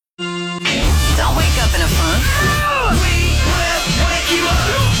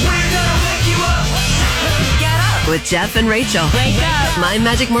Get up with Jeff and Rachel. Wake up. My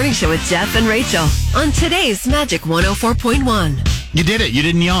Magic Morning Show with Jeff and Rachel on today's Magic 104.1. You did it. You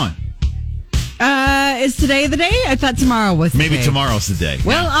didn't yawn. Is today the day? I thought tomorrow was the Maybe day. tomorrow's the day.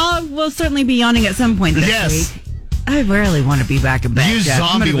 Well, we'll certainly be yawning at some point this Yes. week. I rarely want to be back in bed. You Jeff.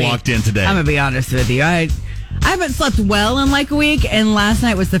 zombie walked in today. I'm going to be honest with you. I haven't slept well in like a week, and last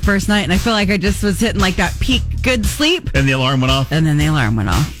night was the first night, and I feel like I just was hitting like that peak good sleep. And the alarm went off? And then the alarm went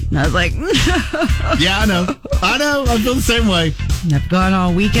off. And I was like, Yeah, I know. I feel the same way. I've gone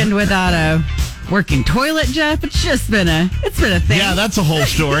all weekend without a working toilet, Jeff. It's been a thing. Yeah, that's a whole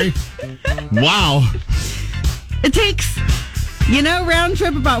story. Wow. It takes, round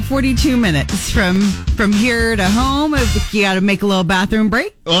trip about 42 minutes from here to home. If you got to make a little bathroom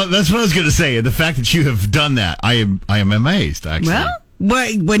break. Well, that's what I was going to say. The fact that you have done that, I am amazed, actually. Well,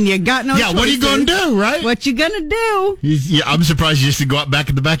 when you got no choices, what are you going to do, right? What you going to do? Yeah, I'm surprised you just didn't go out back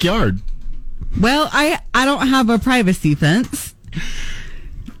in the backyard. Well, I don't have a privacy fence.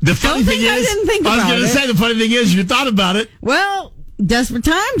 The funny thing is, I didn't think about it. I was going to say, the funny thing is, you thought about it. Well, desperate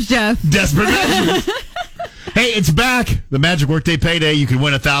times, Jeff. Desperate measures. Hey, it's back. The Magic Workday Payday. You can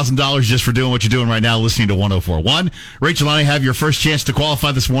win $1,000 just for doing what you're doing right now, listening to 104.1. Rachel and I have your first chance to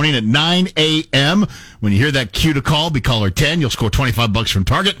qualify this morning at 9 a.m. When you hear that cue to call, be caller 10. You'll score $25 from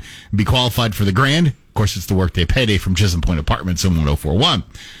Target and be qualified for the grand. Of course, it's the Workday Payday from Chisholm Point Apartments in 104.1.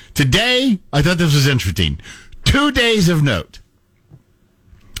 Today, I thought this was interesting. 2 days of note.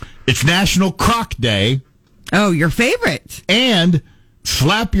 It's National Croc Day. Oh, your favorite. And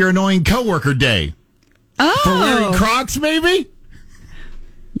Slap Your Annoying Coworker Day. Oh. For wearing Crocs, maybe?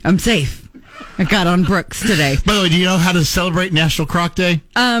 I'm safe. I got on Brooks today. By the way, do you know how to celebrate National Croc Day?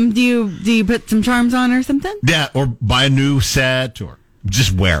 Do you put some charms on or something? Yeah, or buy a new set, or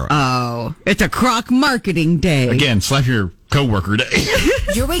just wear them. Oh, it's a Croc marketing day. Again, slap your coworker day.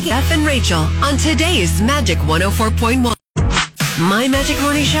 You're waking up and Rachel on today's Magic 104.1. My Magic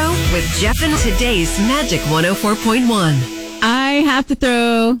Morning Show with Jeff and today's Magic 104.1. I have to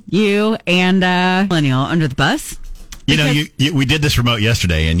throw you and Millennial under the bus. You know, we did this remote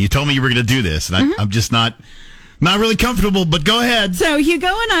yesterday, and you told me you were going to do this, and I'm just not really comfortable, but go ahead. So Hugo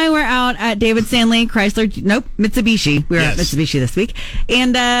and I were out at David Stanley Mitsubishi. We were at Mitsubishi this week.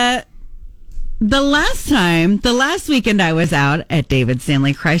 And the last weekend I was out at David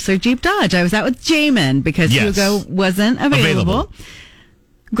Stanley Chrysler Jeep Dodge, I was out with Jamin because Hugo wasn't available.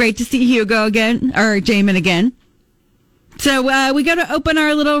 Great to see Hugo again, or Jamin again. So we go to open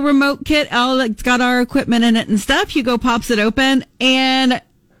our little remote kit. It's got our equipment in it and stuff. Hugo pops it open, and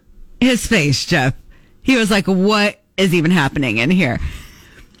his face, Jeff. He was like, what is even happening in here?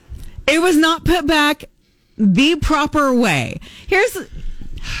 It was not put back the proper way.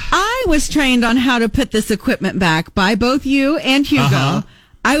 I was trained on how to put this equipment back by both you and Hugo. Uh-huh.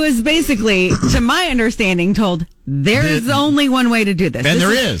 I was basically, to my understanding, told there is only one way to do this. And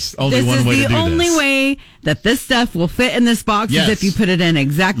there is only one way to do this. This is the only way that this stuff will fit in this box is if you put it in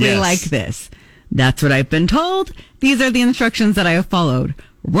exactly like this. That's what I've been told. These are the instructions that I have followed.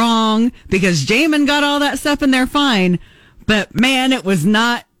 Wrong, because Jamin got all that stuff in there fine. But man, it was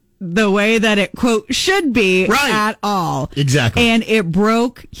not the way that it, quote, should be at all. Exactly. And it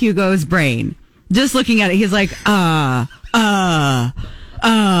broke Hugo's brain. Just looking at it, he's like,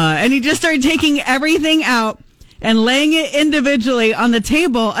 and he just started taking everything out and laying it individually on the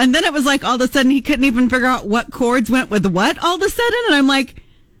table. And then it was like all of a sudden he couldn't even figure out what cords went with what all of a sudden. And I'm like,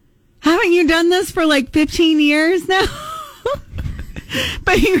 haven't you done this for like 15 years now?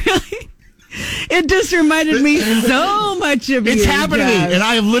 But he really, it just reminded me so much of you. It's happened to me. And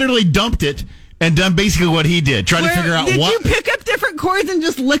I have literally dumped it and done basically what he did. Trying to figure out did you pick up different cords and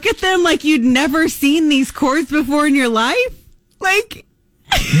just look at them like you'd never seen these cords before in your life? Like...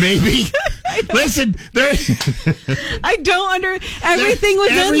 Maybe. Listen, I don't everything was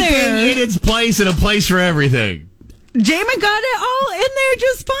in there. Everything in its place and a place for everything. Jamin got it all in there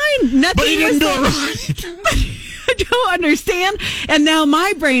just fine. Nothing. But he didn't do it right. I don't understand. And now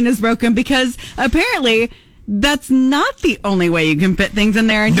my brain is broken because apparently that's not the only way you can fit things in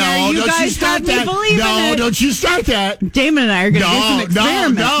there. And no, you guys had me believe in it. No, don't you start that. Jamin and I are going to do some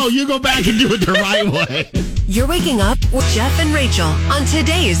experiments. No, you go back and do it the right way. You're waking up with Jeff and Rachel on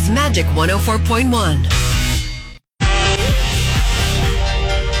today's Magic 104.1.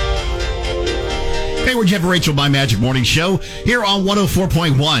 Hey, we're Jeff and Rachel, My Magic Morning Show, here on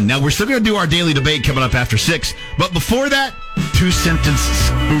 104.1. Now, we're still going to do our daily debate coming up after 6. But before that, 2-sentence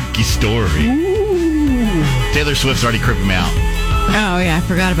spooky story. Ooh. Taylor Swift's already creeping me out. Oh, yeah, I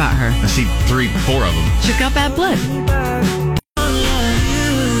forgot about her. I see 3, 4 of them. She got bad blood.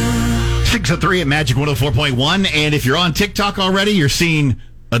 6:03 at Magic 104.1. And if you're on TikTok already, you're seeing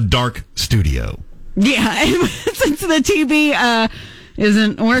a dark studio. Yeah, and since the TV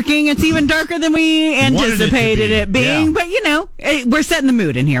isn't working, it's even darker than we anticipated it being. Yeah. But, we're setting the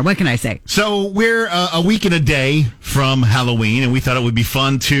mood in here. What can I say? So we're a week and a day from Halloween, and we thought it would be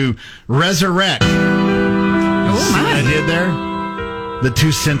fun to resurrect. See what I did there? The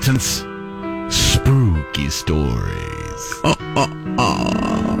 2-sentence spooky stories.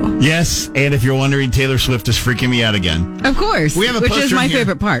 Yes, and if you're wondering, Taylor Swift is freaking me out again. Of course, which is my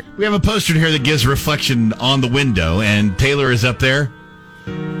favorite part. We have a poster here that gives reflection on the window, and Taylor is up there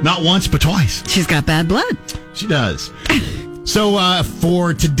not once, but twice. She's got bad blood. She does. So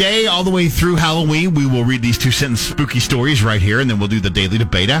for today, all the way through Halloween, we will read these 2-sentence spooky stories right here, and then we'll do the daily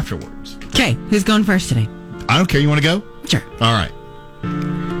debate afterwards. Okay, who's going first today? I don't care. You want to go? Sure. All right.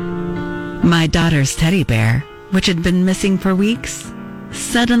 My daughter's teddy bear, which had been missing for weeks,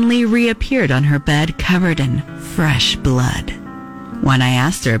 suddenly reappeared on her bed covered in fresh blood. When I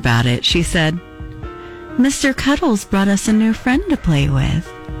asked her about it, she said, "Mr. Cuddles brought us a new friend to play with."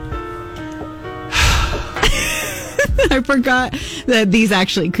 I forgot that these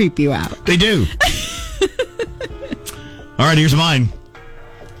actually creep you out. They do. All right, here's mine.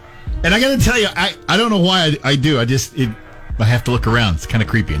 And I got to tell you, I don't know why I do. I have to look around. It's kind of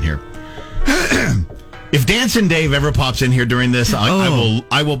creepy in here. If Dancing Dave ever pops in here during this, I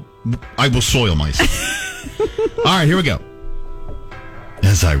will soil myself. All right, here we go.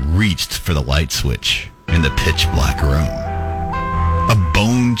 As I reached for the light switch in the pitch black room, a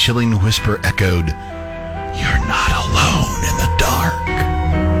bone-chilling whisper echoed, "You're not alone in the dark."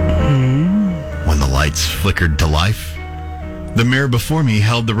 When the lights flickered to life, the mirror before me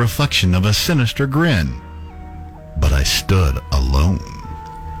held the reflection of a sinister grin. But I stood alone.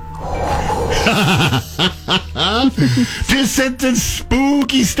 2-sentence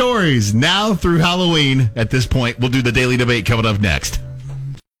spooky stories now through Halloween. At this point, we'll do the daily debate coming up next.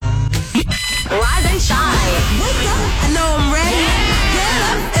 Rise and shine. Wake up. I know I'm ready. Get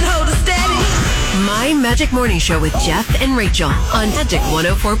up and hold it steady. My Magic Morning Show with Jeff and Rachel on Magic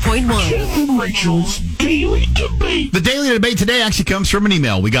 104.1. Rachel's Daily Debate. The daily debate today actually comes from an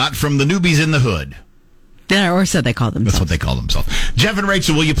email we got from the newbies in the hood. Or so they call themselves. That's what they call themselves. Jeff and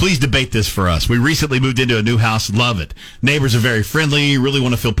Rachel, will you please debate this for us? We recently moved into a new house. Love it. Neighbors are very friendly. Really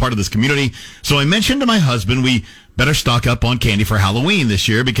want to feel part of this community. So I mentioned to my husband we better stock up on candy for Halloween this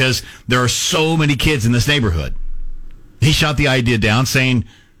year because there are so many kids in this neighborhood. He shot the idea down saying,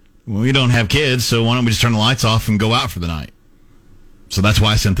 "Well, we don't have kids, so why don't we just turn the lights off and go out for the night?" So that's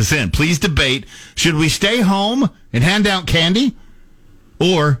why I sent this in. Please debate, should we stay home and hand out candy?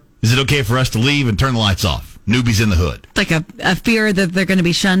 Or is it okay for us to leave and turn the lights off? Newbies in the hood. It's like a fear that they're going to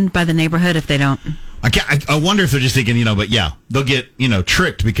be shunned by the neighborhood if they don't. I wonder if they're just thinking, but yeah, they'll get,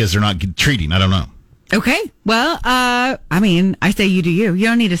 tricked because they're not treating. I don't know. Okay. Well, I say you do you. You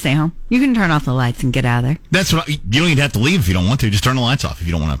don't need to stay home. You can turn off the lights and get out of there. That's what you don't even have to leave if you don't want to. Just turn the lights off if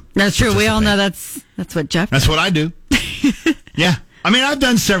you don't want to. That's true. We all know that's what Jeff does. That's what I do. Yeah. I've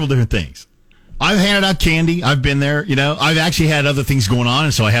done several different things. I've handed out candy. I've been there, I've actually had other things going on,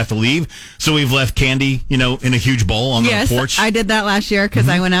 and so I have to leave. So we've left candy, in a huge bowl on the porch. Yes, I did that last year because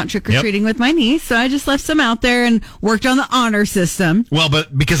I went out trick-or-treating with my niece. So I just left some out there and worked on the honor system. Well,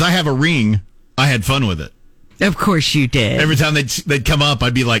 but because I have a ring, I had fun with it. Of course you did. Every time they'd come up,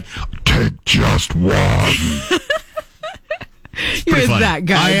 I'd be like, "Take just one." You're that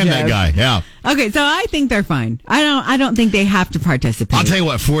guy. I am Jeff. that guy. Yeah. Okay, so I think they're fine. I don't think they have to participate. I'll tell you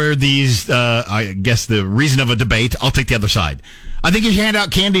what. For these, I guess the reason of a debate, I'll take the other side. I think if you hand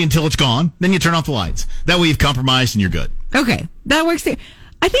out candy until it's gone, then you turn off the lights. That way you've compromised and you're good. Okay, that works too.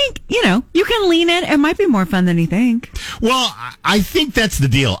 I think, you can lean in. It might be more fun than you think. Well, I think that's the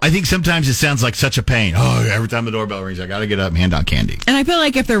deal. I think sometimes it sounds like such a pain. Oh, every time the doorbell rings, I got to get up and hand out candy. And I feel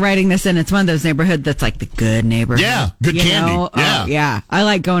like if they're writing this in, it's one of those neighborhoods that's like the good neighborhood. Yeah, good candy. Yeah. Oh, yeah. I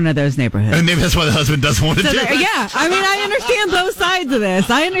like going to those neighborhoods. And maybe that's why the husband doesn't want to do it. Yeah. I understand both sides of this.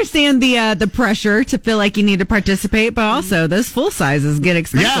 I understand the pressure to feel like you need to participate, but also those full sizes get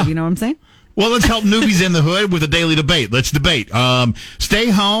expensive. Yeah. You know what I'm saying? Well, let's help newbies in the hood with a daily debate. Let's debate. Stay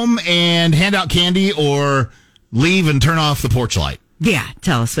home and hand out candy or leave and turn off the porch light. Yeah,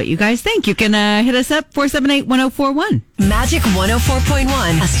 tell us what you guys think. You can hit us up, 478-1041. Magic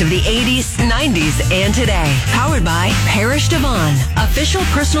 104.1. Best of the 80s, 90s, and today. Powered by Parrish Devon, official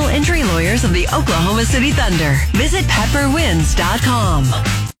personal injury lawyers of the Oklahoma City Thunder. Visit pepperwinds.com.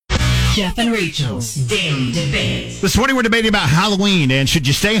 Jeff and Rachel's Daily Debate. This morning we're debating about Halloween, and should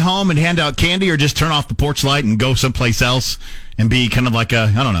you stay home and hand out candy or just turn off the porch light and go someplace else and be kind of like a,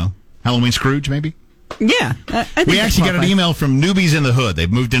 Halloween Scrooge maybe? Yeah. I think We that actually got an qualifies. email from Newbies in the Hood.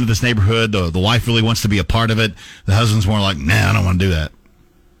 They've moved into this neighborhood. The wife really wants to be a part of it. The husband's more like, nah, I don't want to do that.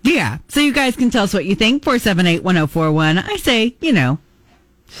 Yeah. So you guys can tell us what you think. 478-1041. I say,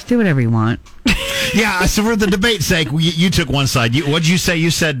 just do whatever you want. Yeah, so for the debate's sake, you took one side. What'd you say?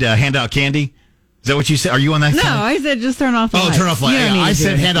 You said hand out candy? Is that what you said? Are you on that No, side? I said just turn off the lights. Turn off light. You don't need I to do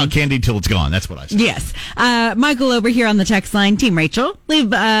said hand anything. out candy till it's gone. That's what I said. Yes. Michael over here on the text line, Team Rachel,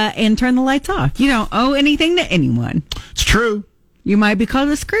 leave and turn the lights off. You don't owe anything to anyone. It's true. You might be called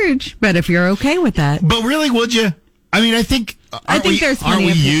a Scrooge, but if you're okay with that. But really, would you? I mean, I think there's aren't plenty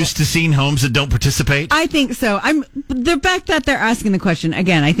we of people. used to seeing homes that don't participate? I think so. The fact that they're asking the question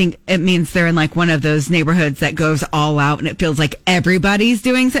again, I think it means they're in like one of those neighborhoods that goes all out and it feels like everybody's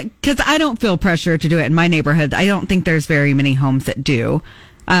doing so. Because I don't feel pressure to do it in my neighborhood. I don't think there's very many homes that do.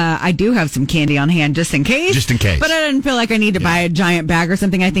 I do have some candy on hand just in case. Just in case. But I didn't feel like I need to buy a giant bag or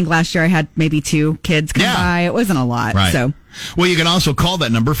something. I think last year I had maybe 2 kids come by. It wasn't a lot. Right. So. Well, you can also call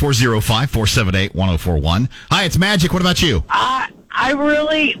that number, 405-478-1041. Hi, it's Magic. What about you? I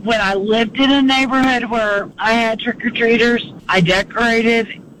really, when I lived in a neighborhood where I had trick-or-treaters, I decorated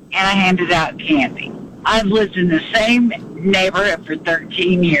and I handed out candy. I've lived in the same neighborhood for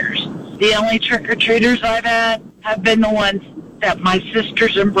 13 years. The only trick-or-treaters I've had have been the ones that my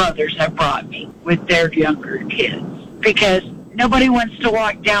sisters and brothers have brought me with their younger kids. Because nobody wants to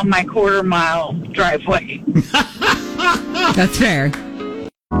walk down my quarter-mile driveway. That's fair.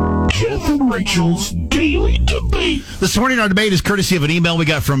 Jeff and Rachel's Daily Debate. This morning, our debate is courtesy of an email we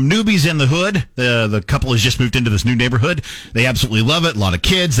got from Newbies in the Hood. The couple has just moved into this new neighborhood. They absolutely love it. A lot of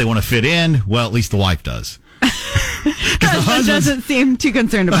kids. They want to fit in. Well, at least the wife does. Husband doesn't seem too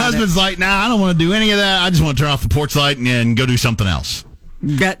concerned The about husband's like, nah, I don't want to do any of that. I just want to turn off the porch light and go do something else.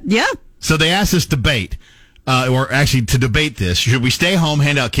 it. Yeah. So they asked us to debate, or actually to debate this. Should we stay home,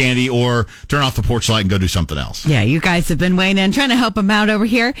 hand out candy, or turn off the porch light and go do something else? Yeah, you guys have been weighing in, trying to help them out over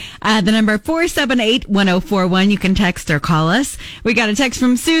here. The number 478-1041. You can text or call us. We got a text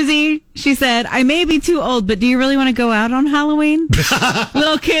from Susie. She said, I may be too old, but do you really want to go out on Halloween?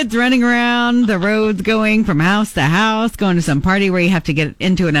 Little kids running around the roads, going from house to house, going to some party where you have to get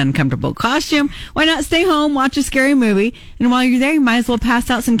into an uncomfortable costume. Why not stay home, watch a scary movie, and while you're there, you might as well pass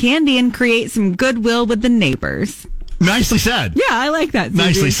out some candy and create some goodwill with the neighbors. Nicely said. Yeah, I like that, Susie.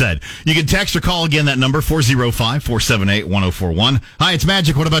 Nicely said. You can text or call again that number, 405-478-1041. Hi, it's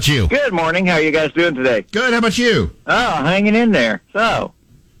Magic. What about you? Good morning. How are you guys doing today? Good. How about you? Oh, hanging in there. So,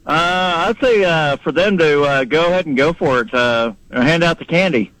 I'd say for them to go ahead and go for it, hand out the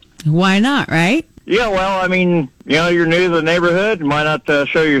candy. Why not, right? Yeah, well, I mean, you're new to the neighborhood. Why not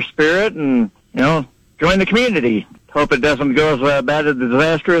show your spirit and, join the community? Hope it doesn't go as bad a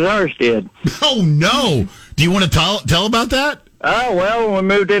disaster as ours did. Oh, no. Do you want to tell about that? Oh, well, when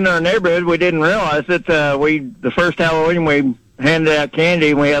we moved into our neighborhood, we didn't realize that the first Halloween we handed out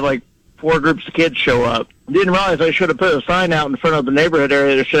candy and we had like 4 groups of kids show up. Didn't realize they should have put a sign out in front of the neighborhood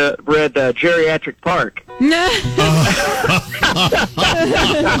area that should have read Geriatric Park.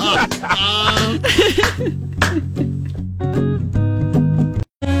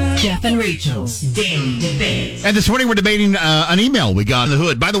 Jeff and Rachel's Daily Debate. And this morning we're debating an email we got in the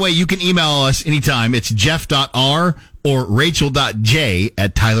hood. By the way, you can email us anytime. It's jeff.r or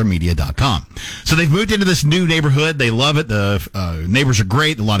rachel.j@tylermedia.com. So they've moved into this new neighborhood. They love it. The neighbors are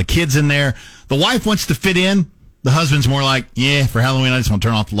great. A lot of kids in there. The wife wants to fit in. The husband's more like, yeah, for Halloween, I just want to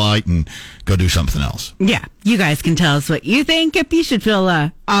turn off the light and go do something else. Yeah, you guys can tell us what you think, if you should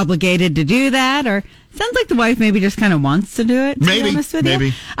feel obligated to do that, or sounds like the wife maybe just kind of wants to do it, to Maybe, be honest with maybe.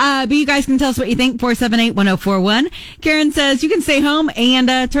 you. But you guys can tell us what you think, 478-1041. Karen says you can stay home and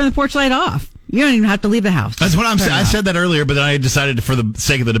turn the porch light off. You don't even have to leave the house. That's what I'm Turn saying. it I off. said that earlier, but then I decided for the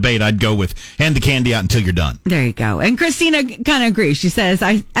sake of the debate, I'd go with hand the candy out until you're done. There you go. And Christina kind of agrees. She says,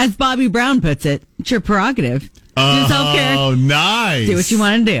 as Bobby Brown puts it, it's your prerogative. Do self-care. Oh, nice. Do what you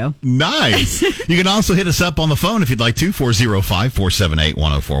want to do. Nice. You can also hit us up on the phone if you'd like to,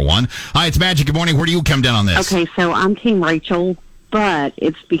 405-478-1041. Hi, it's Magic. Good morning. Where do you come down on this? Okay, so I'm Team Rachel, but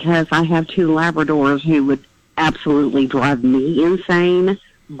it's because I have 2 Labradors who would absolutely drive me insane,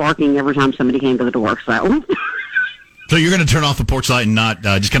 barking every time somebody came to the door. So, So you're going to turn off the porch light and not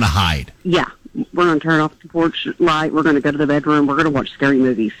just going to hide. yeah, we're going to turn off the porch light. We're going to go to the bedroom. We're going to watch scary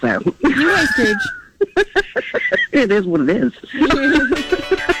movies. So, You're right, Scrooge. it is what it is.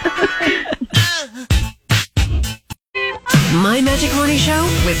 My Magic Morning Show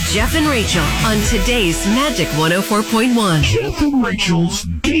with Jeff and Rachel on today's Magic 104.1. Jeff and Rachel's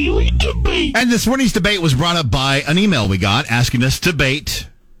Daily Debate. And this morning's debate was brought up by an email we got asking us to debate.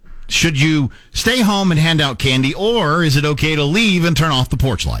 Should you stay home and hand out candy, or is it okay to leave and turn off the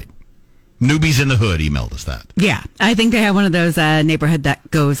porch light? Newbies in the Hood emailed us that. Yeah, I think they have one of those neighborhood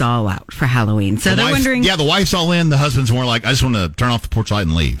that goes all out for Halloween. So they're wondering. Yeah, the wife's all in. The husband's more like, I just want to turn off the porch light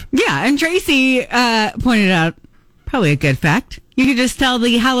and leave. Yeah, and Tracy pointed out probably a good fact. You could just tell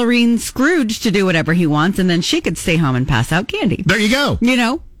the Halloween Scrooge to do whatever he wants, and then she could stay home and pass out candy. There you go. You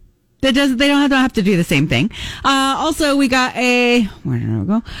know, they don't have to do the same thing. Also, we got a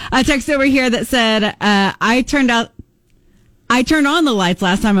text over here that said, I turned on the lights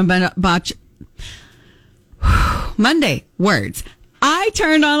last time and bought Monday words. I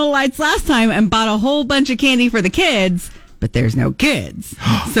turned on the lights last time and bought a whole bunch of candy for the kids, but there's no kids.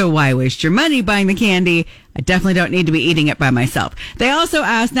 So why waste your money buying the candy? I definitely don't need to be eating it by myself. They also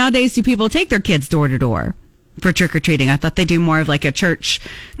asked, nowadays, do people take their kids door to door for trick-or-treating? I thought they do more of like a church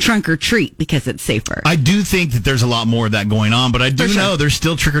trunk or treat because it's safer. I do think that there's a lot more of that going on, but I do know there's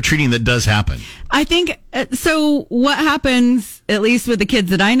still trick-or-treating that does happen. I think, so what happens, at least with the kids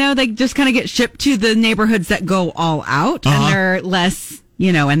that I know, they just kind of get shipped to the neighborhoods that go all out, and they're less,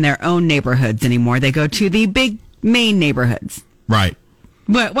 in their own neighborhoods anymore. They go to the big main neighborhoods. Right.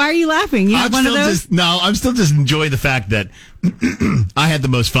 But why are you laughing? You have one of those? I'm still just enjoying the fact that I had the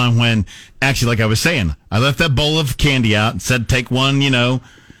most fun when, actually, like I was saying, I left that bowl of candy out and said, take one,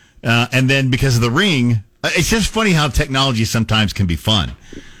 and then because of the ring, it's just funny how technology sometimes can be fun.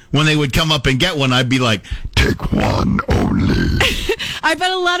 When they would come up and get one, I'd be like, take one only. I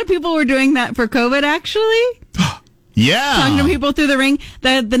bet a lot of people were doing that for COVID, actually. Yeah. Talking to people through the ring.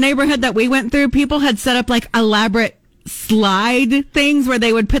 The neighborhood that we went through, people had set up like elaborate slide things where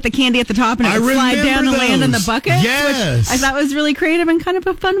they would put the candy at the top and it would slide down and land in the bucket. Yes. Which I thought was really creative and kind of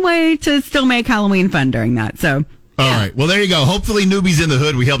a fun way to still make Halloween fun during that. So. All right. Well, there you go. Hopefully, Newbies in the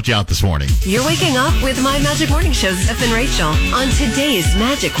Hood, we helped you out this morning. You're waking up with My Magic Morning Show, Jeff and Rachel, on today's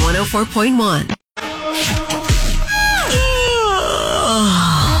Magic 104.1.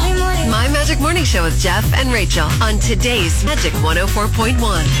 My Magic Morning Show with Jeff and Rachel on today's Magic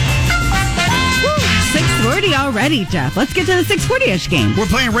 104.1. 6:40 already, Jeff. Let's get to the 6:40-ish game. We're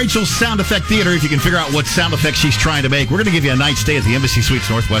playing Rachel's Sound Effect Theater. If you can figure out what sound effect she's trying to make, we're going to give you a night stay at the Embassy Suites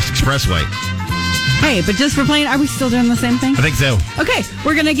Northwest Expressway. Hey, but just for playing, are we still doing the same thing? I think so. Okay,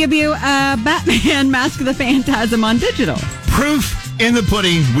 we're going to give you Batman Mask of the Phantasm on digital. Proof in the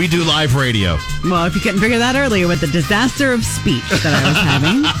pudding, we do live radio. Well, if you couldn't figure that earlier with the disaster of speech that I was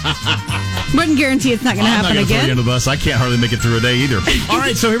having. Wouldn't guarantee it's not going to happen I'm not again. Throw you under the bus. I can't hardly make it through a day either. All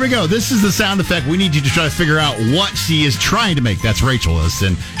right, so here we go. This is the sound effect. We need you to try to figure out what she is trying to make. That's Rachel,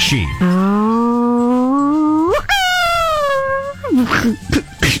 and she.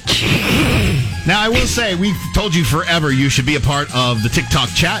 Now, I will say, we've told you forever you should be a part of the TikTok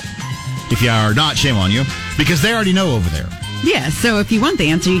chat. If you are not, shame on you, because they already know over there. Yeah, so if you want the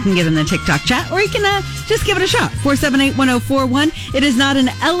answer, you can get in the TikTok chat, or you can just give it a shot. 478-1041. It is not an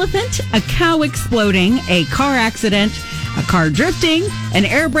elephant, a cow exploding, a car accident, a car drifting, an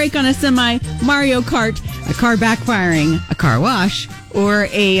air brake on a semi, Mario Kart, a car backfiring, a car wash, or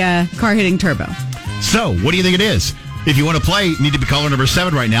a car hitting turbo. So, what do you think it is? If you want to play, you need to be caller number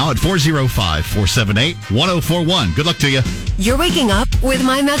 7 right now at 405-478-1041. Good luck to you. You're waking up with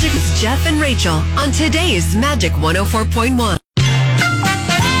My Magic with Jeff and Rachel on today's Magic 104.1.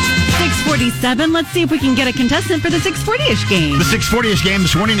 6:47. Let's see if we can get a contestant for the 6:40-ish game. The 6:40-ish game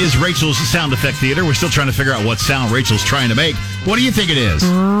this morning is Rachel's Sound Effect Theater. We're still trying to figure out what sound Rachel's trying to make. What do you think it is?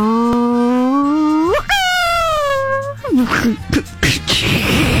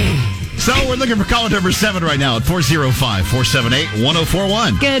 So we're looking for caller number 7 right now at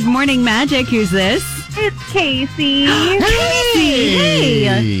 405-478-1041. Good morning, Magic. Who's this? It's Casey.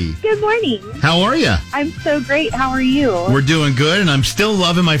 Hey. Good morning. How are you? I'm so great. How are you? We're doing good, and I'm still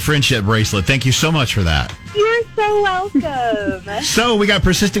loving my friendship bracelet. Thank you so much for that. You're so welcome. So we got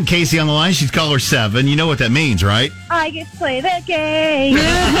persistent Casey on the line. She's caller 7. You know what that means, right? I get to play the game.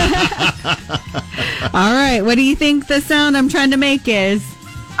 All right. What do you think the sound I'm trying to make is?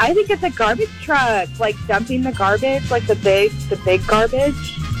 I think it's a garbage truck, like dumping the garbage, like the big garbage.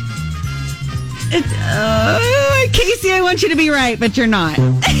 It's, Casey, I want you to be right, but you're not.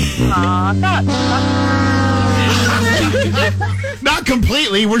 Not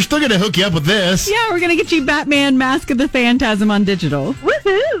completely. We're still going to hook you up with this. Yeah, we're going to get you Batman Mask of the Phantasm on digital.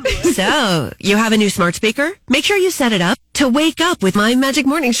 Woohoo! So, you have a new smart speaker? Make sure you set it up to wake up with My Magic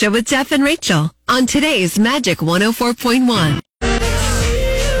Morning Show with Jeff and Rachel on today's Magic 104.1.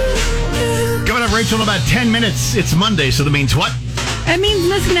 Coming up, Rachel, in about 10 minutes. It's Monday, so that means what? It means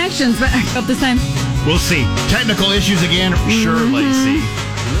misconnections, but I hope this time. We'll see. Technical issues again? Sure, let's see.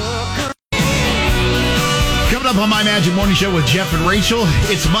 Coming up on My Magic Morning Show with Jeff and Rachel.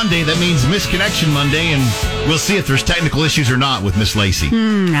 It's Monday. That means Misconnection Monday, and we'll see if there's technical issues or not with Miss Lacey.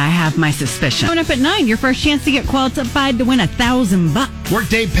 I have my suspicion. Coming up at 9, your first chance to get qualified to win $1,000.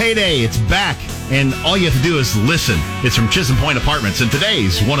 Workday Payday, it's back, and all you have to do is listen. It's from Chisholm Point Apartments, and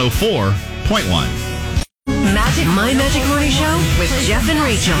today's 104.1. My Magic Morning Show with Jeff and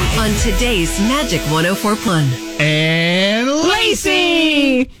Rachel on today's Magic 104.1. And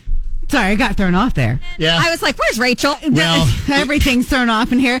Lacey! Sorry, I got thrown off there. Yeah. I was like, where's Rachel? Well, everything's thrown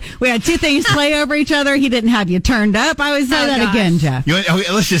off in here. We had two things play over each other. He didn't have you turned up. I would say that again, Jeff.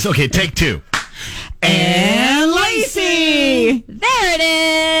 Take two. And Lacey! There it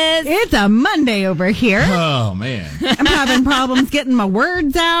is. It's a Monday over here. Oh, man. I'm having problems getting my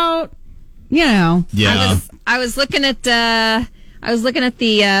words out. You know. Yeah. I was looking at the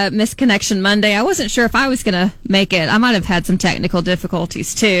Misconnection Monday. I wasn't sure if I was going to make it. I might have had some technical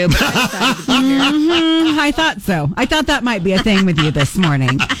difficulties too. But I thought so. I thought that might be a thing with you this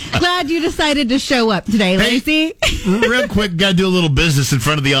morning. Glad you decided to show up today, Lacey. Real quick, got to do a little business in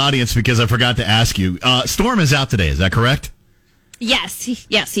front of the audience because I forgot to ask you. Storm is out today. Is that correct? Yes,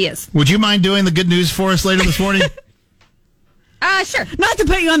 he is. Would you mind doing the good news for us later this morning? Sure. Not to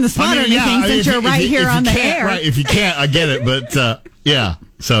put you on the spot or anything, since you're right here on the air. Right, if you can't, I get it. But, yeah.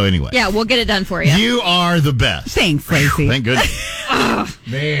 So, anyway. Yeah, we'll get it done for you. You are the best. Thanks, Lacey. Thank goodness.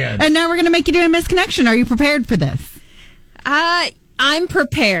 Man. And now we're going to make you do a misconnection. Are you prepared for this? I'm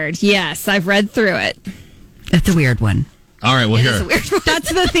prepared. Yes, I've read through it. That's a weird one. All right, well, It here. is a weird one.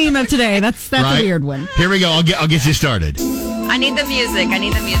 That's the theme of today. That's Right? a weird one. Here we go. I'll get you started. I need the music.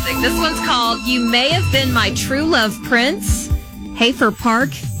 This one's called You May Have Been My True Love Prince, Hafer Park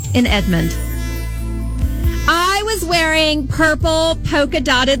in Edmond. I was wearing purple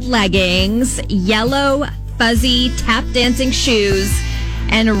polka-dotted leggings, yellow fuzzy tap dancing shoes,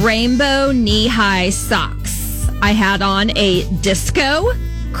 and rainbow knee-high socks. I had on a disco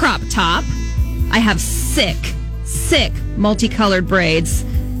crop top. I have sick multicolored braids.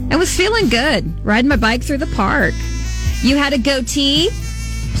 I was feeling good, riding my bike through the park. You had a goatee,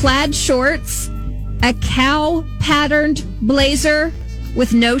 plaid shorts, a cow-patterned blazer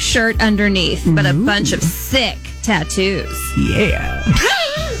with no shirt underneath, but a bunch of sick tattoos. Yeah.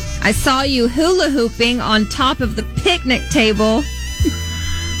 I saw you hula hooping on top of the picnic table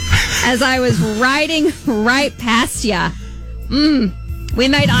as I was riding right past ya. We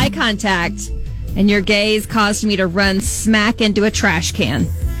made eye contact, and your gaze caused me to run smack into a trash can.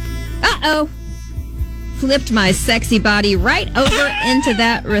 Uh-oh. Flipped my sexy body right over into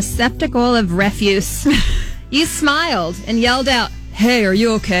that receptacle of refuse. You smiled and yelled out, "Hey, are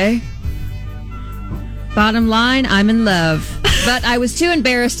you okay?" Bottom line, I'm in love. But I was too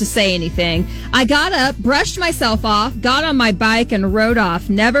embarrassed to say anything. I got up, brushed myself off, got on my bike, and rode off,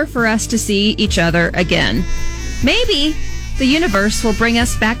 never for us to see each other again. Maybe the universe will bring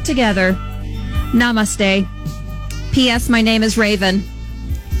us back together. Namaste. P.S. My name is Raven.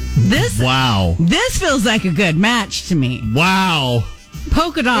 Wow. This feels like a good match to me. Wow.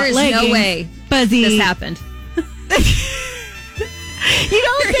 Polka dot There is leggings. no way Fuzzy. this happened. You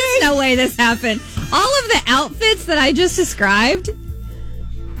don't There is no way this happened. All of the outfits that I just described.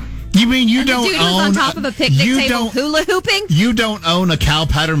 You mean you And the don't dude own... was on top of a picnic you table don't- hula hooping. You don't own a cow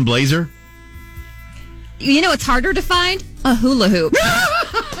pattern blazer? You know what's harder to find? A hula hoop.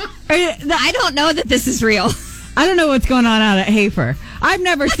 I don't know that this is real. I don't know what's going on out at Hafer. I've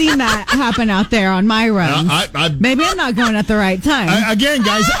never seen that happen out there on my runs. Maybe I'm not going at the right time. Again,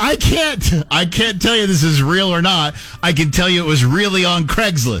 guys, I can't tell you this is real or not. I can tell you it was really on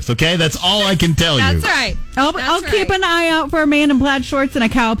Craigslist, okay? That's all I can tell you. That's right. I'll keep an eye out for a man in plaid shorts and a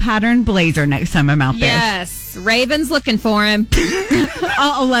cow pattern blazer next time I'm out there. Yes. Raven's looking for him.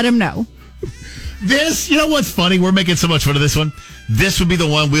 I'll let him know. This, you know what's funny? We're making so much fun of this one. This would be the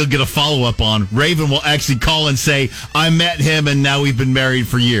one we'll get a follow-up on. Raven will actually call and say, I met him and now we've been married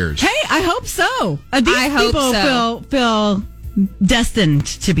for years. Hey, I hope so. These I hope people so. feel destined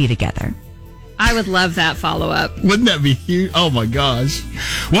to be together. I would love that follow-up. Wouldn't that be huge? Oh, my gosh.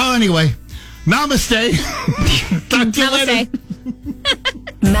 Well, anyway, namaste. Talk to you later.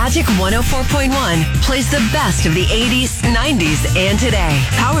 Magic 104.1 plays the best of the 80s, 90s, and today.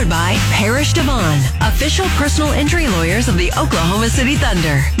 Powered by Parish Devon, official personal injury lawyers of the Oklahoma City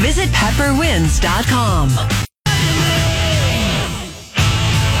Thunder. Visit pepperwinds.com.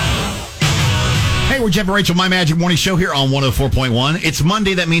 Hey, we're Jeff and Rachel, My Magic Morning Show here on 104.1. It's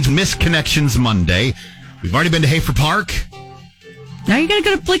Monday. That means Misconnections Monday. We've already been to Hafer Park. Now you got to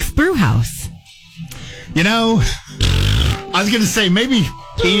go to Flick's Brew House. You know, I was going to say maybe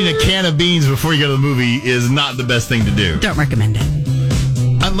eating a can of beans before you go to the movie is not the best thing to do. Don't recommend it.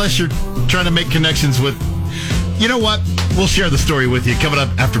 Unless you're trying to make connections with, You know what? We'll share the story with you coming up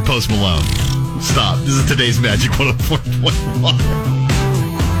after Post Malone. Stop. This is today's Magic 104.1.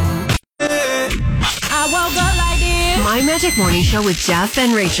 I woke up like this. My Magic Morning Show with Jeff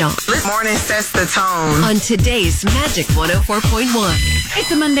and Rachel This morning sets the tone. on today's Magic 104.1.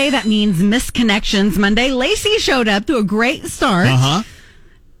 It's a Monday. That means Misconnections Monday. Lacey showed up to a great start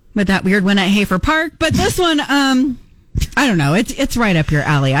with that weird one at Hafer Park. But this one, I don't know. It's right up your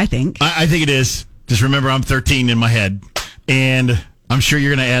alley, I think. I think it is. Just remember, I'm 13 in my head. And I'm sure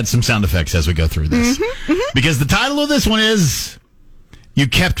you're going to add some sound effects as we go through this. Because the title of this one is You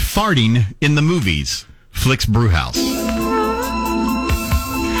Kept Farting in the Movies, Flicks Brewhouse.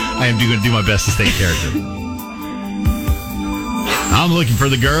 I am going to do my best to stay in character. I'm looking for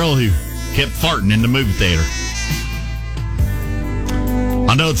the girl who kept farting in the movie theater.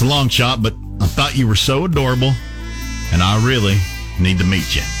 I know it's a long shot, but I thought you were so adorable, and I really need to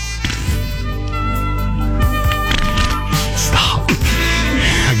meet you. Stop.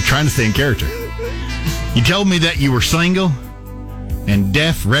 I'm trying to stay in character. You told me that you were single and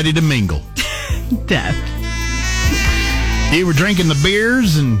deaf, ready to mingle. Death. You were drinking the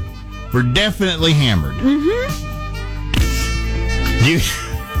beers and were definitely hammered.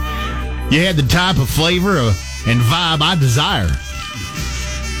 You had the type of flavor and vibe I desire.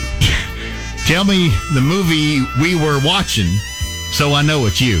 Tell me the movie we were watching so I know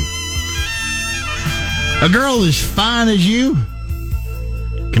it's you. A girl as fine as you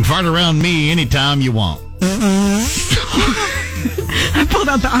can fart around me anytime you want. I pulled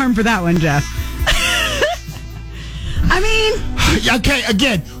out the arm for that one, Jeff. I mean... Okay,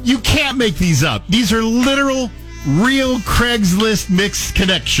 again, you can't make these up. These are literal, real Craigslist mixed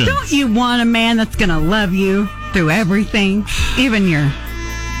connections. Don't you want a man that's going to love you through everything? Even your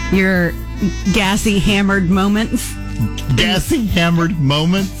gassy, hammered moments? Gassy, hammered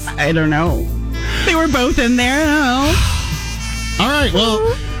moments? I don't know. They were both in there. I don't know. All right, well,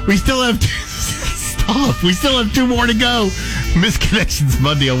 we still have... Stop. We still have 2 more to go. Misconnections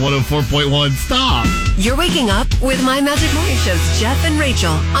Monday on 104.1. Stop. You're waking up with My Magic Morning Show's Jeff and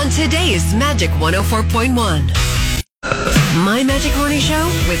Rachel on today's Magic 104.1. My Magic Morning Show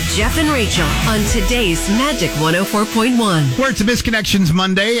with Jeff and Rachel on today's Magic 104.1. Where it's a Misconnections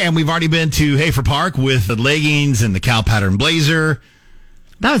Monday, and we've already been to Hafer Park with the leggings and the cow pattern blazer.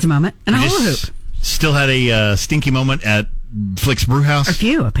 That was a moment. And a We hula just hoop. Still had a stinky moment at Flicks Brewhouse. A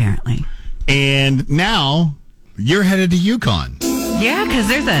few, apparently. And now you're headed to Yukon. Yeah, because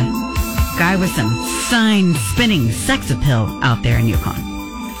there's a guy with some sign-spinning sex appeal out there in Yukon.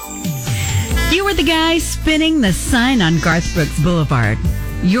 You were the guy spinning the sign on Garth Brooks Boulevard.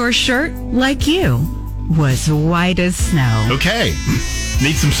 Your shirt, like you, was white as snow. Okay.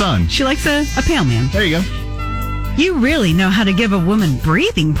 Need some sun. She likes a pale man. There you go. You really know how to give a woman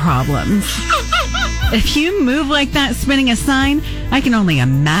breathing problems. If you move like that spinning a sign, I can only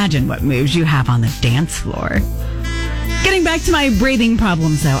imagine what moves you have on the dance floor. Getting back to my breathing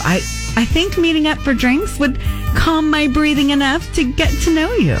problems, though, I think meeting up for drinks would calm my breathing enough to get to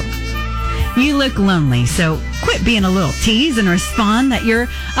know you. You look lonely, so quit being a little tease and respond that you're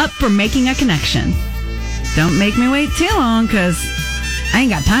up for making a connection. Don't make me wait too long, because I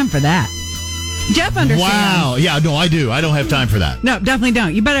ain't got time for that. Jeff understands. Wow. Yeah, no, I do. I don't have time for that. No, definitely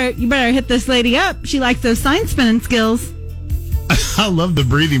don't. You better hit this lady up. She likes those sign spinning skills. I love the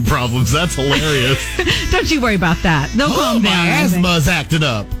breathing problems. That's hilarious. Don't you worry about that. They'll calm down. My asthma's acting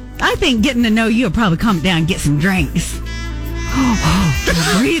up. I think getting to know you will probably calm down and get some drinks.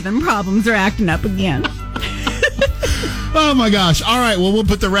 The breathing problems are acting up again. Oh, my gosh. All right, well, we'll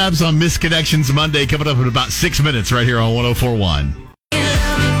put the wraps on Misconnections Monday coming up in about 6 minutes right here on 104.1.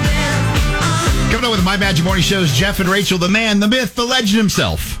 Coming up with My Magic Morning Show's Jeff and Rachel, the man, the myth, the legend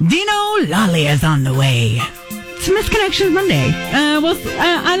himself. Dino Lally is on the way. It's Misconnections Monday.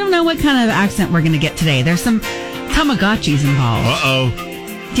 I don't know what kind of accent we're going to get today. There's some Tamagotchis involved. Uh-oh.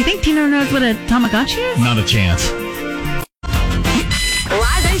 Do you think Tino knows what a Tamagotchi is? Not a chance.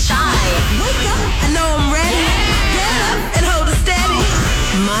 Rise and shine. Wake up. I know I'm ready. Get up and hold it steady.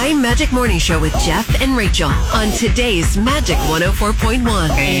 My Magic Morning Show with Jeff and Rachel on today's Magic 104.1.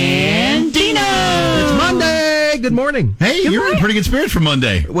 And Dino! It's Monday. Good morning. Hey, you're in pretty good spirits for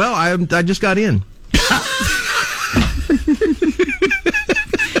Monday. Well, I just got in.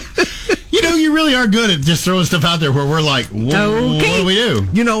 You know, you really are good at just throwing stuff out there where we're like, what do we do?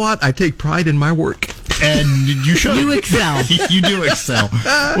 You know what? I take pride in my work. And you should. You excel. You do excel.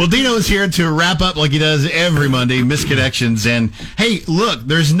 Well, Dino is here to wrap up like he does every Monday, Misconnections. And hey, look,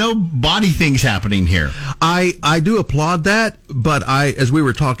 there's no body things happening here. I do applaud that, but as we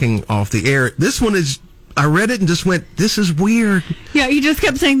were talking off the air, this one is I read it and just went, this is weird. Yeah, you just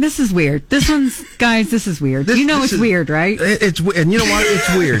kept saying, this is weird. This one's, guys, this is weird. This it's is weird, right? And you know what?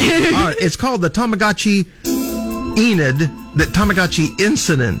 It's weird. All right, it's called the Tamagotchi the Tamagotchi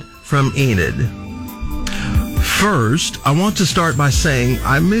incident from Enid. First, I want to start by saying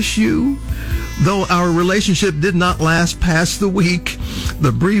I miss you. Though our relationship did not last past the week,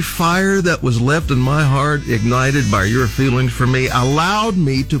 the brief fire that was left in my heart, ignited by your feelings for me, allowed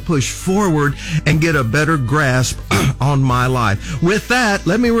me to push forward and get a better grasp on my life. With that,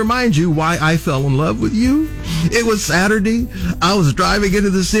 let me remind you why I fell in love with you. It was Saturday. I was driving into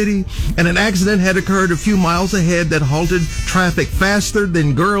the city, and an accident had occurred a few miles ahead that halted traffic faster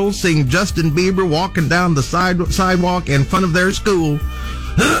than girls seeing Justin Bieber walking down the sidewalk in front of their school.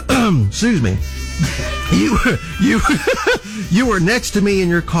 Excuse me. You were next to me in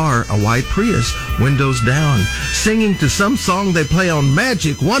your car, a white Prius, windows down, singing to some song they play on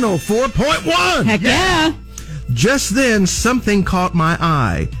Magic 104.1. Heck yeah. Just then, something caught my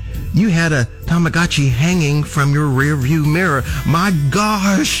eye. You had a Tamagotchi hanging from your rearview mirror. My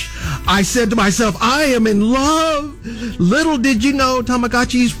gosh! I said to myself, I am in love. Little did you know,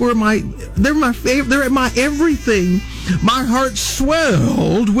 Tamagotchis were they're my favorite. They're my everything. My heart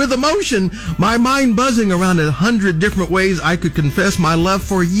swelled with emotion. My mind buzzing around 100 different ways I could confess my love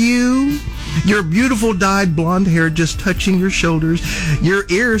for you. Your beautiful dyed blonde hair just touching your shoulders. Your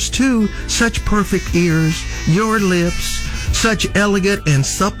ears too, such perfect ears. Your lips, such elegant and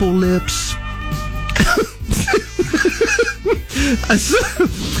supple lips.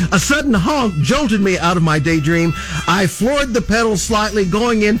 A sudden honk jolted me out of my daydream. I floored the pedal slightly,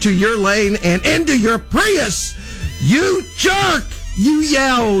 going into your lane and into your Prius. You jerk! You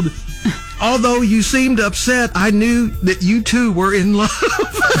yelled. Although you seemed upset, I knew that you too were in love.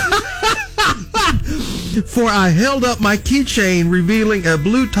 For I held up my keychain, revealing a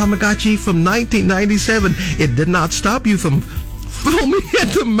blue Tamagotchi from 1997. It did not stop you from foaming at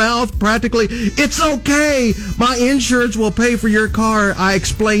the mouth, practically. It's okay. My insurance will pay for your car, I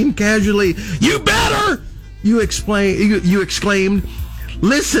explained casually. You better! You exclaimed.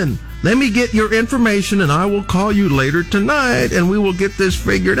 Listen, let me get your information and I will call you later tonight and we will get this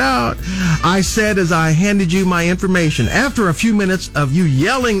figured out, I said as I handed you my information. After a few minutes of you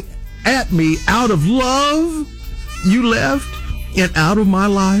yelling at me out of love, you left and out of my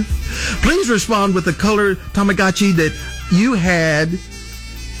life. Please respond with the color Tamagotchi that you had.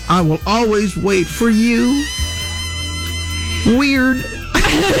 I will always wait for you. Weird.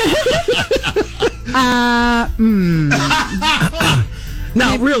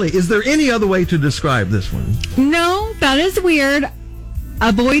 Now, really, is there any other way to describe this one? No, that is weird.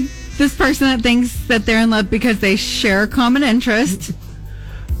 Avoid this person that thinks that they're in love because they share a common interest.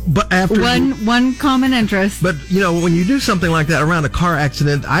 But after one common interest. But, you know, when you do something like that around a car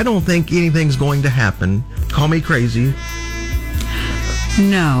accident, I don't think anything's going to happen. Call me crazy.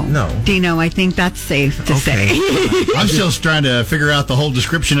 No. Dino, I think that's safe to say. I'm still trying to figure out the whole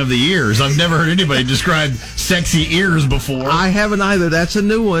description of the ears. I've never heard anybody describe sexy ears before. I haven't either. That's a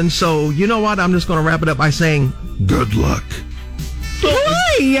new one. So, you know what? I'm just going to wrap it up by saying, good luck.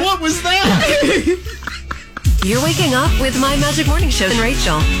 Why? What was that? You're waking up with My Magic Morning Show and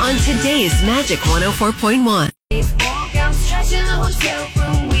Rachel on today's Magic 104.1. Walk out, stretch in the hotel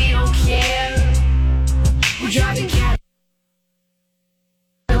room, we don't care. We're driving Cadillac.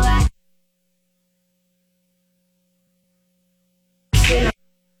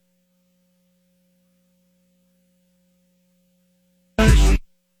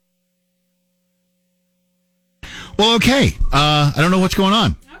 Well, okay. I don't know what's going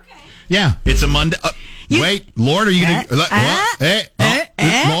on. Okay. Yeah, it's a Monday. Wait, Lord, are you going to...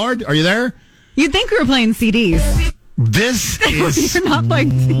 Lord, are you there? You'd think we were playing CDs. This is... You're not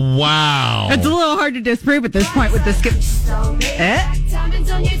playing CDs. Wow. It's a little hard to disprove at this point with the skip.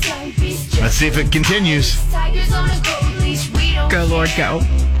 Let's see if it continues. Go, Lord, go.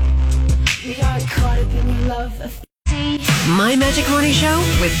 My Magic Morning Show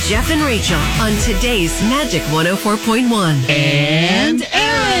with Jeff and Rachel on today's Magic 104.1. And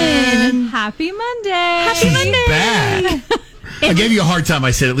Aaron. Happy Monday. Happy Monday. Back. I gave you a hard time.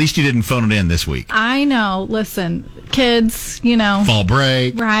 I said, at least you didn't phone it in this week. I know. Listen, kids, you know. Fall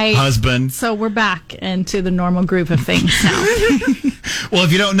break. Right. Husband. So we're back into the normal groove of things now. Well,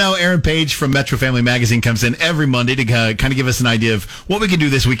 if you don't know, Aaron Page from Metro Family Magazine comes in every Monday to kind of give us an idea of what we can do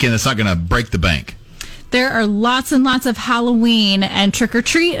this weekend that's not going to break the bank. There are lots and lots of Halloween and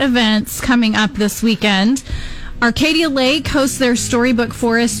trick-or-treat events coming up this weekend. Arcadia Lake hosts their Storybook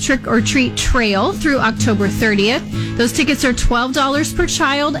Forest Trick-or-Treat Trail through October 30th. Those tickets are $12 per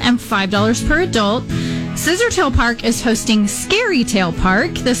child and $5 per adult. Scissortail Park is hosting Scary Tail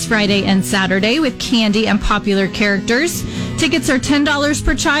Park this Friday and Saturday with candy and popular characters. Tickets are $10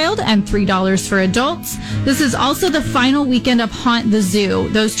 per child and $3 for adults. This is also the final weekend of Haunt the Zoo.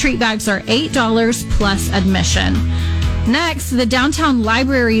 Those treat bags are $8 plus admission. Next, the Downtown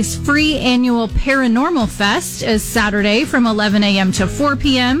Library's free annual Paranormal Fest is Saturday from 11 a.m. to 4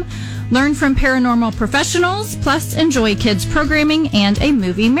 p.m. Learn from paranormal professionals, plus enjoy kids programming and a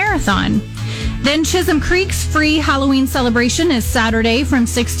movie marathon. Then Chisholm Creek's free Halloween celebration is Saturday from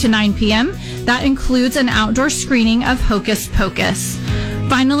 6 to 9 p.m. That includes an outdoor screening of Hocus Pocus.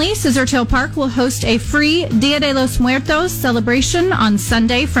 Finally, Scissortail Park will host a free Dia de los Muertos celebration on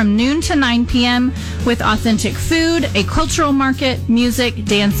Sunday from noon to 9 p.m. with authentic food, a cultural market, music,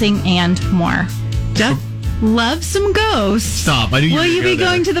 dancing, and more. Jeff, love some ghosts. Stop. I knew you were Will you gonna be go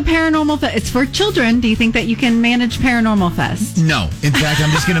going to the Paranormal Fest? It's for children. Do you think that you can manage Paranormal Fest? No. In fact,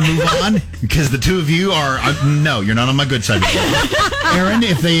 I'm just going to move on because the two of you are... no, you're not on my good side. Aaron,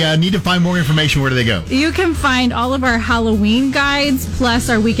 if they need to find more information, where do they go? You can find all of our Halloween guides plus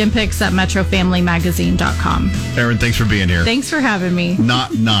our weekend picks at metrofamilymagazine.com. Aaron, thanks for being here. Thanks for having me.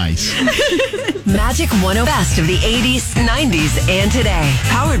 Not nice. Magic 10 Best of the 80s, 90s, and today.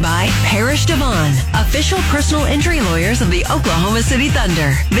 Powered by Parish Devon, official personal injury lawyers of the Oklahoma City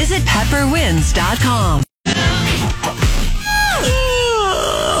Thunder. Visit pepperwinds.com.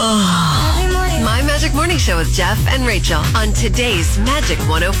 My Magic Morning Show with Jeff and Rachel on today's Magic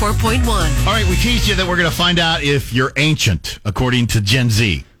 104.1. All right, we teased you that we're going to find out if you're ancient, according to Gen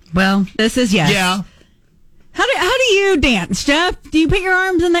Z. Well, this is yes. Yeah. How do you dance, Jeff? Do you put your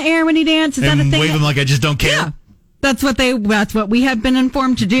arms in the air when you dance? Is that a And thing? wave them like I just don't care? Yeah. That's what we have been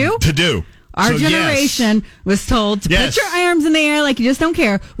informed to do. Our So, generation was told to Yes. put your arms in the air like you just don't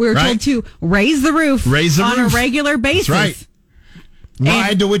care. We were Right. told to raise the roof on a regular basis. That's right.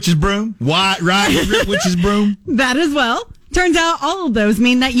 Ride the witch's broom. Ride the witch's broom. That as well. Turns out all of those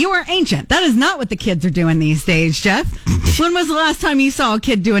mean that you are ancient. That is not what the kids are doing these days, Jeff. When was the last time you saw a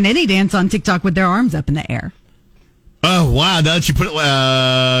kid doing any dance on TikTok with their arms up in the air? Oh, wow. Now that you put it,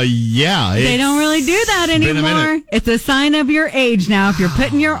 yeah. They don't really do that been a anymore. minute. It's a sign of your age now if you're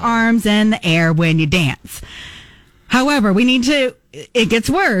putting your arms in the air when you dance. However, it gets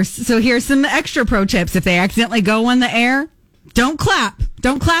worse. So here's some extra pro tips. If they accidentally go in the air, don't clap.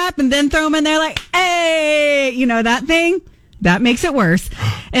 Don't clap and then throw them in there like, hey, you know, that thing. That makes it worse.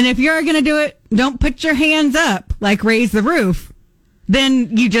 And if you're going to do it, don't put your hands up like raise the roof.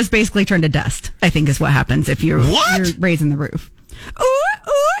 Then you just basically turn to dust, I think is what happens if you're raising the roof.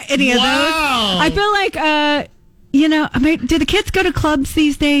 Any of those. I feel like, do the kids go to clubs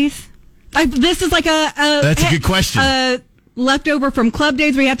these days? This is like That's a good question. Leftover from club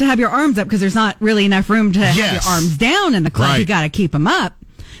days where you have to have your arms up because there's not really enough room to have your arms down in the club. Right. You got to keep them up.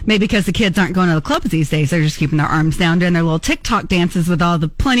 Maybe because the kids aren't going to the clubs these days. They're just keeping their arms down, doing their little TikTok dances with all the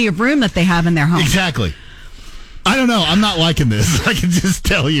plenty of room that they have in their home. Exactly. I don't know. I'm not liking this. I can just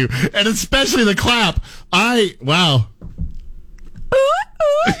tell you. And especially the clap. Wow.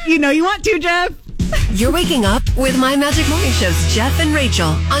 You know you want to, Jeff. You're waking up with My Magic Morning Show's Jeff and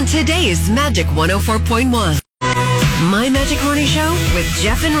Rachel on today's Magic 104.1. My Magic Morning Show with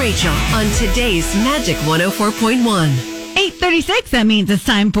Jeff and Rachel on today's Magic 104.1. 8:36, that means it's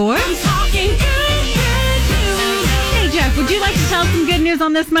time for... Hey, Jeff, would you like to tell some good news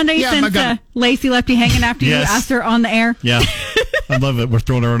on this Monday since Lacey left you hanging after you asked her on the air? Yeah. I love it. We're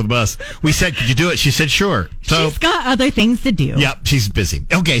throwing her under the bus. We said, could you do it? She said, sure. So she's got other things to do. Yep, she's busy.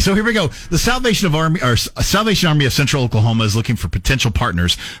 Okay, so here we go. The Salvation Army of Central Oklahoma is looking for potential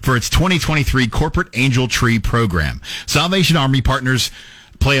partners for its 2023 Corporate Angel Tree program. Salvation Army partners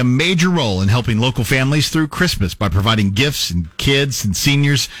play a major role in helping local families through Christmas by providing gifts and kids and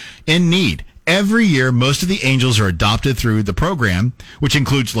seniors in need. Every year, most of the angels are adopted through the program, which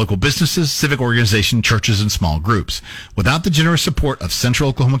includes local businesses, civic organizations, churches, and small groups. Without the generous support of Central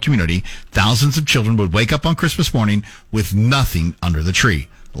Oklahoma community, thousands of children would wake up on Christmas morning with nothing under the tree.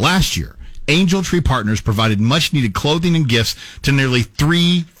 Last year, Angel Tree Partners provided much-needed clothing and gifts to nearly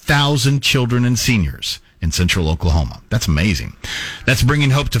 3,000 children and seniors in Central Oklahoma. That's amazing. That's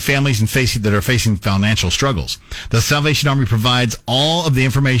bringing hope to families that are facing financial struggles. The Salvation Army provides all of the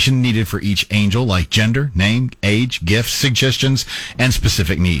information needed for each angel, like gender, name, age, gifts, suggestions, and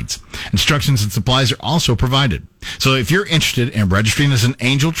specific needs. Instructions and supplies are also provided. So if you're interested in registering as an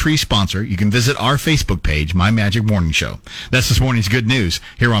Angel Tree sponsor, you can visit our Facebook page, My Magic Morning Show. That's this morning's good news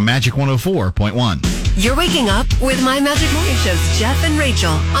here on Magic 104.1. You're waking up with My Magic Morning Show's Jeff and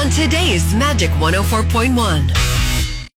Rachel on today's Magic 104.1.